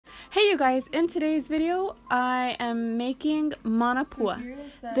Hey you guys, in today's video I am making manapua.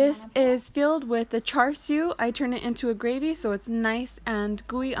 This is filled with the char siu. I turn it into a gravy so it's nice and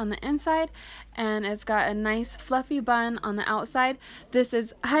gooey on the inside and it's got a nice fluffy bun on the outside. This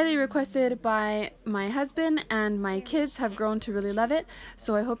is highly requested by my husband and my kids have grown to really love it.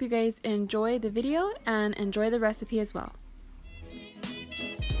 So I hope you guys enjoy the video and enjoy the recipe as well.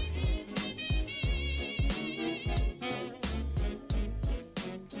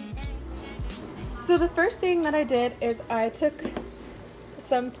 So the first thing that I did is I took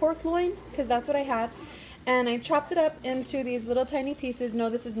some pork loin, because that's what I had, and I chopped it up into these little tiny pieces. No,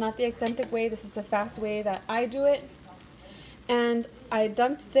 this is not the authentic way, this is the fast way that I do it. And I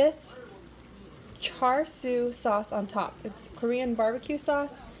dumped this char siu sauce on top. It's Korean barbecue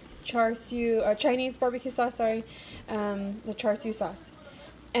sauce, Chinese barbecue sauce, sorry, the char siu sauce.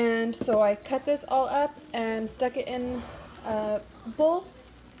 And so I cut this all up and stuck it in a bowl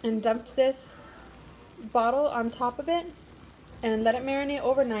and dumped this bottle on top of it and let it marinate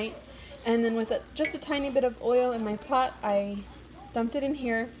overnight. And then with just a tiny bit of oil in my pot, I dumped it in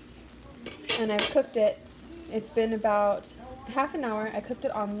here and I've cooked it. It's been about half an hour. I cooked it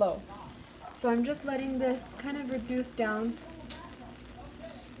on low. So I'm just letting this kind of reduce down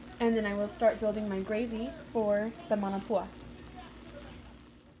and then I will start building my gravy for the manapua.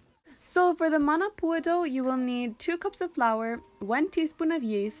 So for the manapua dough, you will need 2 cups of flour, 1 teaspoon of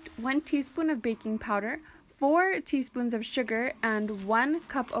yeast, 1 teaspoon of baking powder, 4 teaspoons of sugar, and 1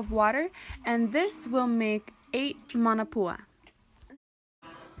 cup of water, and this will make 8 manapua.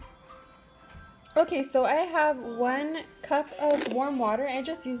 Okay, so I have 1 cup of warm water. I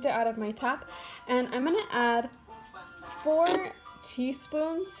just used it out of my tap, and I'm going to add 4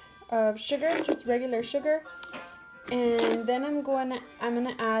 teaspoons of sugar, just regular sugar. And then I'm gonna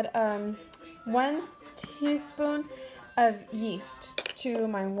add 1 teaspoon of yeast to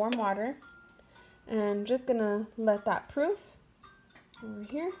my warm water, and I'm just gonna let that proof over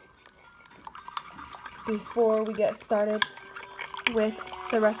here before we get started with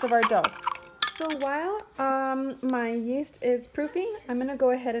the rest of our dough. So while my yeast is proofing, I'm gonna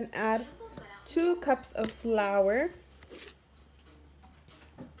go ahead and add 2 cups of flour.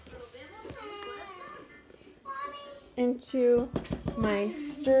 Into my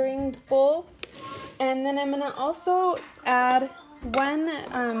stirring bowl, and then I'm going to also add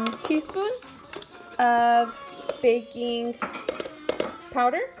 1 teaspoon of baking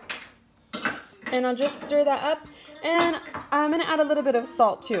powder, and I'll just stir that up, and I'm going to add a little bit of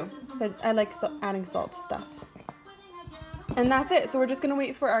salt too. So I like adding salt to stuff. And that's it. So we're just going to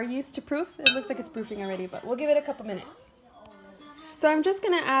wait for our yeast to proof. It looks like it's proofing already, but we'll give it a couple minutes. So I'm just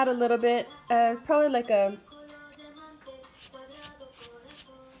going to add a little bit, probably like a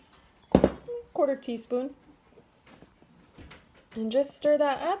 1/4 teaspoon, and just stir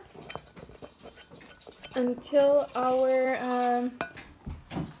that up until our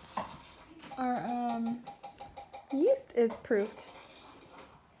yeast is proofed.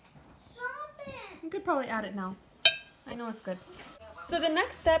 You could probably add it now. I know it's good. So the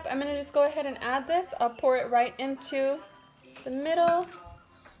next step, I'm going to just go ahead and add this. I'll pour it right into the middle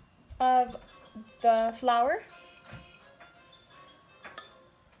of the flour.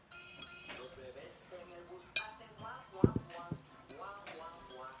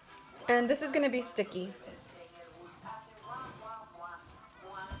 And this is going to be sticky.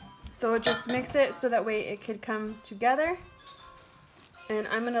 So just mix it so that way it could come together. And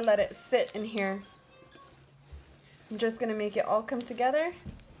I'm going to let it sit in here. I'm just going to make it all come together.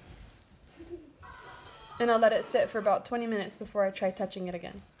 And I'll let it sit for about 20 minutes before I try touching it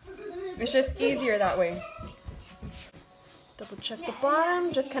again. It's just easier that way. Double check the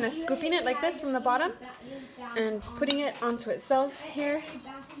bottom, just kind of scooping it like this from the bottom and putting it onto itself here.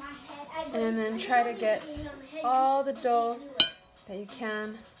 And then try to get all the dough that you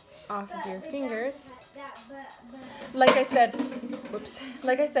can off of your fingers. Like I said,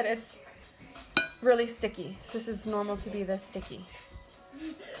 it's really sticky. So this is normal to be this sticky.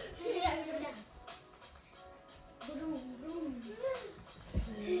 There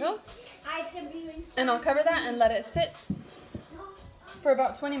you go. And I'll cover that and let it sit for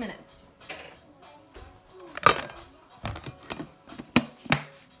about 20 minutes.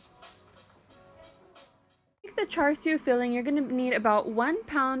 The char siu filling, you're going to need about 1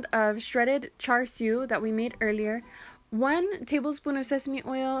 pound of shredded char siu that we made earlier, 1 tablespoon of sesame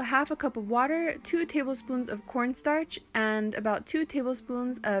oil, half a cup of water, 2 tablespoons of cornstarch, and about 2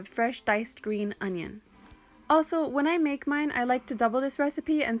 tablespoons of fresh diced green onion. Also, when I make mine, I like to double this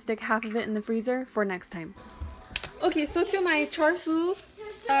recipe and stick half of it in the freezer for next time. Okay, so to my char siu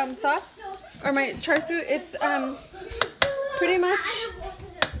sauce, or my char siu, it's pretty much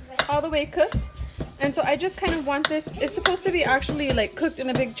all the way cooked. And so I just kind of want this, it's supposed to be actually like cooked in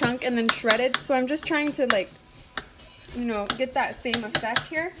a big chunk and then shredded. So I'm just trying to like, you know, get that same effect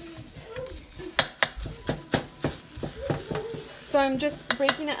here. So I'm just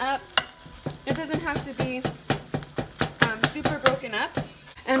breaking it up. It doesn't have to be super broken up.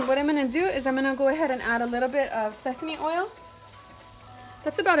 And what I'm going to do is I'm going to go ahead and add a little bit of sesame oil.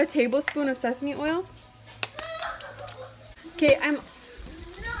 That's about a tablespoon of sesame oil. Okay, I'm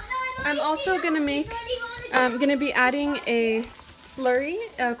also going to make, I'm going to be adding a slurry,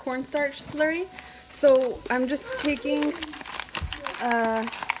 a cornstarch slurry. So I'm just taking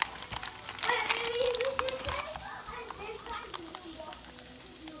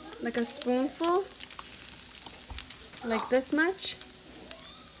like a spoonful, like this much,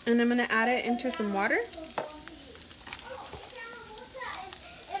 and I'm going to add it into some water.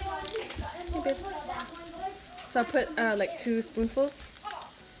 So I'll put like 2 spoonfuls.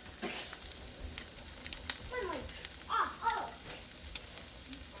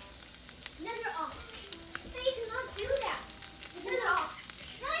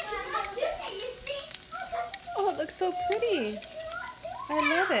 Oh, it looks so pretty. I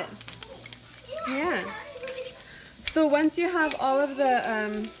love it. Yeah. So once you have all of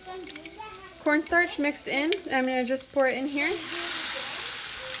the cornstarch mixed in, I'm going to just pour it in here.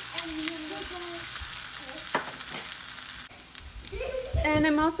 And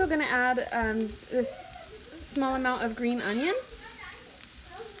I'm also going to add this small amount of green onion.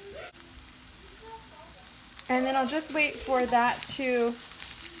 And then I'll just wait for that to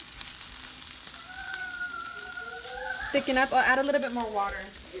thicken up. I'll add a little bit more water.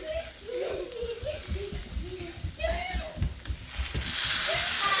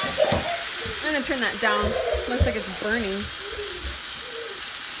 I'm going to turn that down. Looks like it's burning.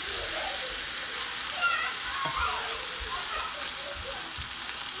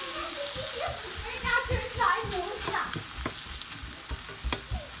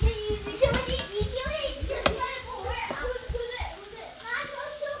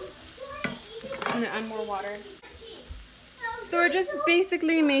 I'm going to add more water. So we're just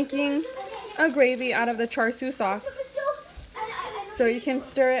basically making a gravy out of the char siu sauce. So you can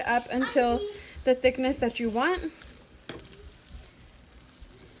stir it up until the thickness that you want.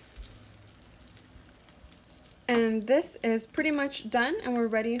 And this is pretty much done, and we're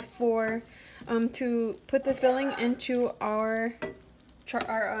ready for to put the filling into our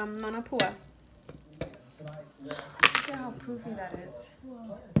manapua. Look at how poofy that is.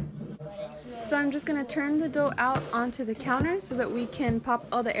 So I'm just going to turn the dough out onto the counter so that we can pop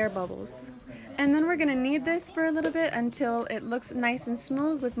all the air bubbles. And then we're going to knead this for a little bit until it looks nice and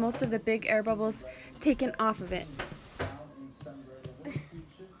smooth with most of the big air bubbles taken off of it.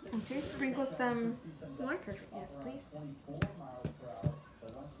 Okay, sprinkle some more. Perfect. Yes, please.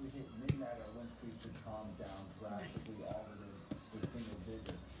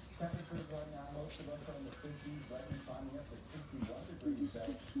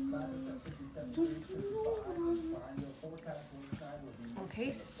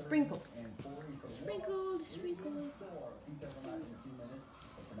 Okay, sprinkle. Sprinkle.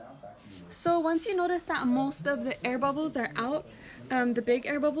 So once you notice that most of the air bubbles are out, the big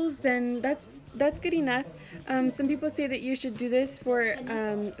air bubbles, then that's good enough. Some people say that you should do this for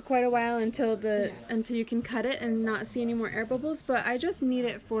quite a while until you can cut it and not see any more air bubbles. But I just knead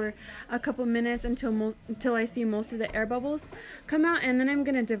it for a couple minutes until I see most of the air bubbles come out, and then I'm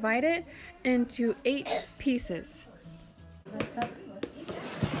gonna divide it into 8 pieces. This back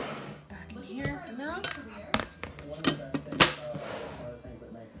in here for now. One of the best things, one of the things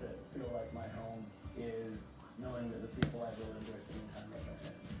that makes it feel like my home is knowing that the people I really enjoy spending time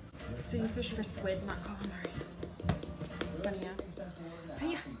with. So you fish for squid, not calamari. Funny, yeah?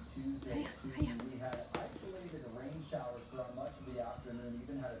 Hiya. Hiya. We had isolated rain showers throughout much of the afternoon,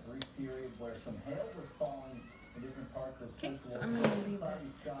 even had a brief period where some hail was falling in different parts of Okay, so I'm going to leave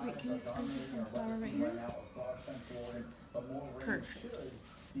this. Wait, can you sprinkle some flour right here? Perfect.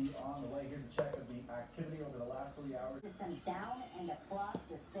 Be on the way. Here's a check of the activity over the last 3 hours. System down and across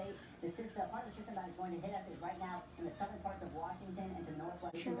the state. The system, part of the system that is going to hit us is right now in the southern parts of Washington and to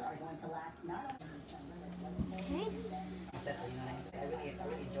northwest are going to last not only.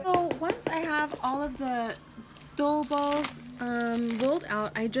 So once I have all of the dough balls rolled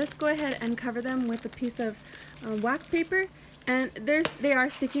out, I just go ahead and cover them with a piece of wax paper. And they are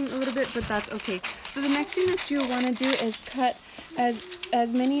sticking a little bit, but that's okay. So the next thing that you want to do is cut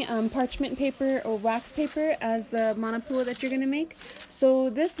as many parchment paper or wax paper as the manapua that you're going to make.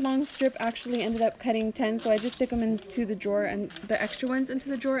 So this long strip actually ended up cutting 10, so I just stick them into the drawer and the extra ones into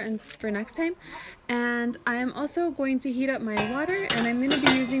the drawer and for next time. And I am also going to heat up my water, and I'm going to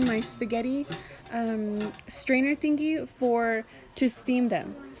be using my spaghetti strainer thingy to steam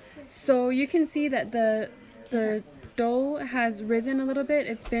them. So you can see that the dough has risen a little bit.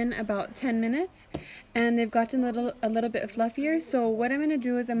 It's been about 10 minutes and they've gotten a little bit fluffier. So what I'm going to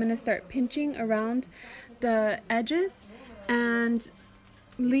do is I'm going to start pinching around the edges and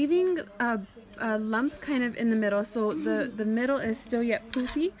leaving a lump kind of in the middle. So the middle is still yet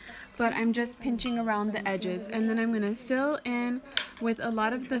poofy, but I'm just pinching around the edges. And then I'm going to fill in with a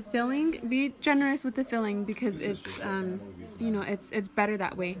lot of the filling. Be generous with the filling because it's you know, it's better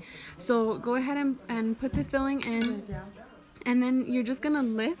that way. So go ahead and put the filling in, and then you're just gonna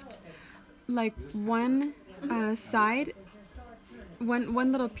lift like one side,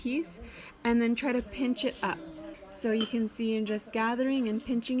 one little piece, and then try to pinch it up. So you can see you're just gathering and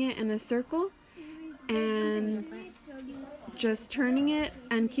pinching it in a circle, and just turning it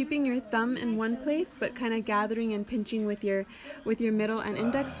and keeping your thumb in one place, but kind of gathering and pinching with your middle and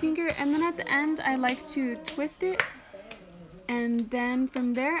index finger. And then at the end, I like to twist it. And then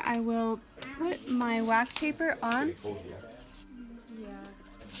from there, I will put my wax paper on.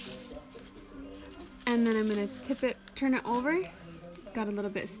 And then I'm going to turn it over. Got a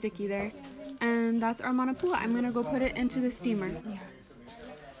little bit sticky there. And that's our manapua. I'm going to go put it into the steamer.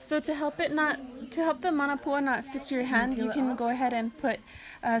 So to help the manapua not stick to your hand, you can go ahead and put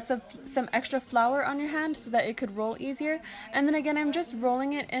some extra flour on your hand so that it could roll easier. And then again, I'm just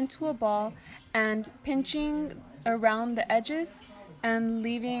rolling it into a ball and pinching around the edges and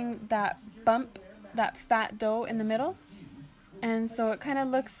leaving that bump, that fat dough in the middle. And so it kind of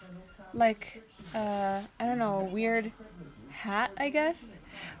looks like, I don't know, a weird hat, I guess,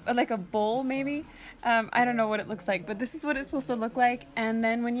 or like a bowl maybe. I don't know what it looks like, but this is what it's supposed to look like. And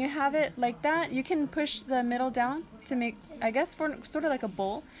then when you have it like that, you can push the middle down to make, I guess, for sort of like a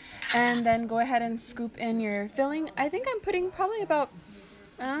bowl, and then go ahead and scoop in your filling. I think I'm putting probably about,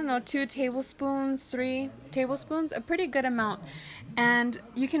 I don't know, 2 tablespoons, 3 tablespoons, a pretty good amount. And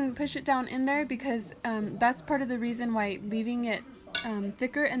you can push it down in there because that's part of the reason why leaving it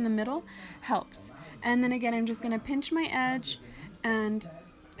thicker in the middle helps. And then again, I'm just going to pinch my edge and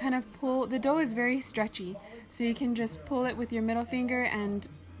kind of pull. The dough is very stretchy, so you can just pull it with your middle finger and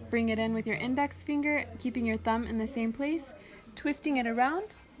bring it in with your index finger, keeping your thumb in the same place, twisting it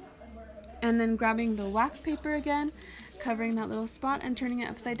around, and then grabbing the wax paper again, covering that little spot and turning it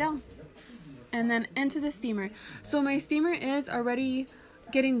upside down, and then into the steamer. So my steamer is already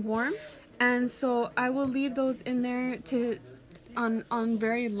getting warm, and so I will leave those in there on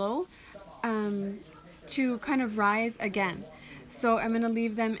very low to kind of rise again. So I'm going to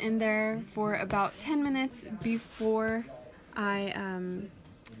leave them in there for about 10 minutes before I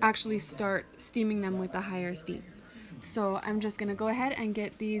actually start steaming them with a higher steam. So I'm just going to go ahead and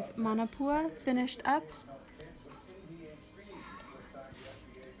get these manapua finished up.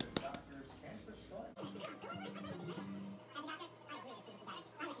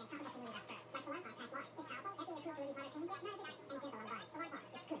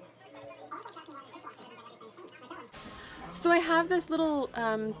 So I have this little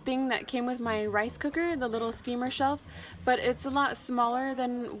thing that came with my rice cooker, the little steamer shelf, but it's a lot smaller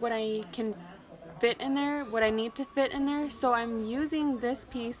than what I can fit in there, what I need to fit in there. So I'm using this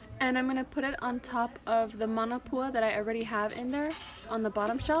piece and I'm going to put it on top of the manapua that I already have in there on the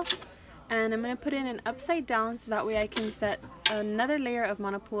bottom shelf. And I'm going to put it in upside down so that way I can set another layer of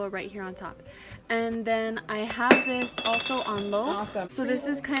manapua right here on top. And then I have this also on low. Awesome. So this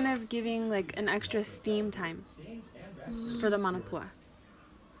is kind of giving like an extra steam time for the manapua.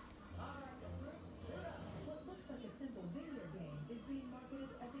 What looks like a simple video game is being marketed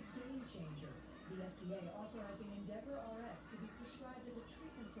as a game changer. The FDA authorizing Endeavor RX to be prescribed as a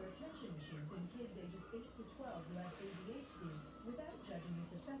treatment for attention issues in kids ages 8 to 12 who have ADHD without judging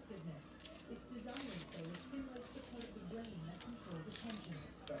its effectiveness. It's designed so it stimulates the part of the brain that controls attention.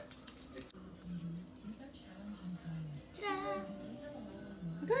 These are challenging times.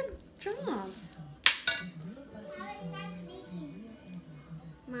 Good job.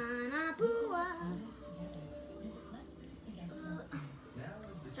 Manapua.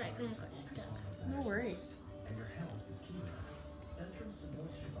 Sorry, I got stuck. No worries. And your health is key now. Centrum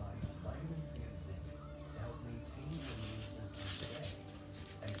supports your body with vitamin C and zinc to help maintain your immune system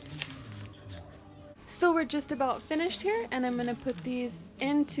today and into you tomorrow. So we're just about finished here, and I'm gonna put these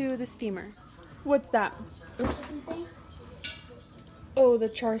into the steamer. What's that? Oops. Something? Oh, the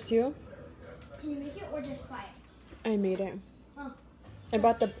char siu. Can you make it or just buy it? I made it. Oh. I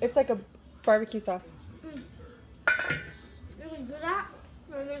bought it's like a barbecue sauce. You can do that?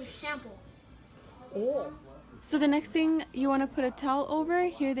 Sample. Oh. So the next thing, you want to put a towel over.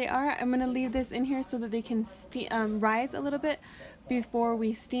 Here they are. I'm going to leave this in here so that they can rise a little bit before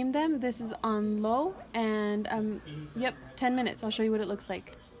we steam them. This is on low, and yep, 10 minutes. I'll show you what it looks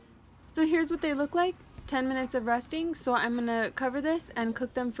like. So here's what they look like. 10 minutes of resting. So I'm going to cover this and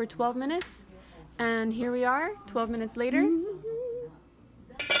cook them for 12 minutes. And here we are, 12 minutes later.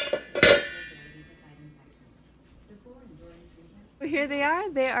 Here they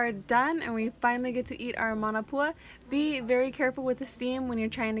are done, and we finally get to eat our manapua. Be very careful with the steam when you're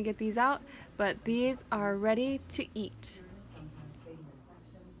trying to get these out, but these are ready to eat.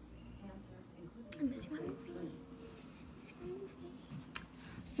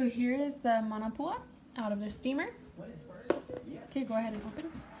 So here is the manapua out of the steamer. Okay, go ahead and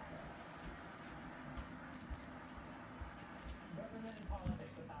open.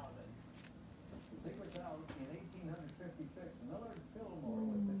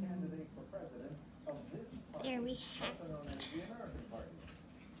 There we have it.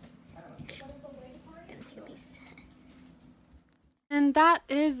 And that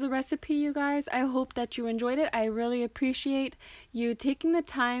is the recipe, you guys. I hope that you enjoyed it. I really appreciate you taking the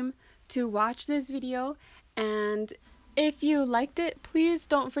time to watch this video, and if you liked it, please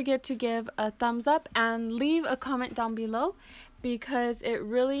don't forget to give a thumbs up and leave a comment down below, because it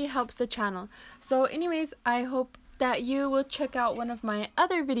really helps the channel. So anyways, I hope that you will check out one of my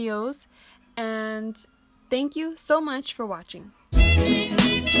other videos, and thank you so much for watching.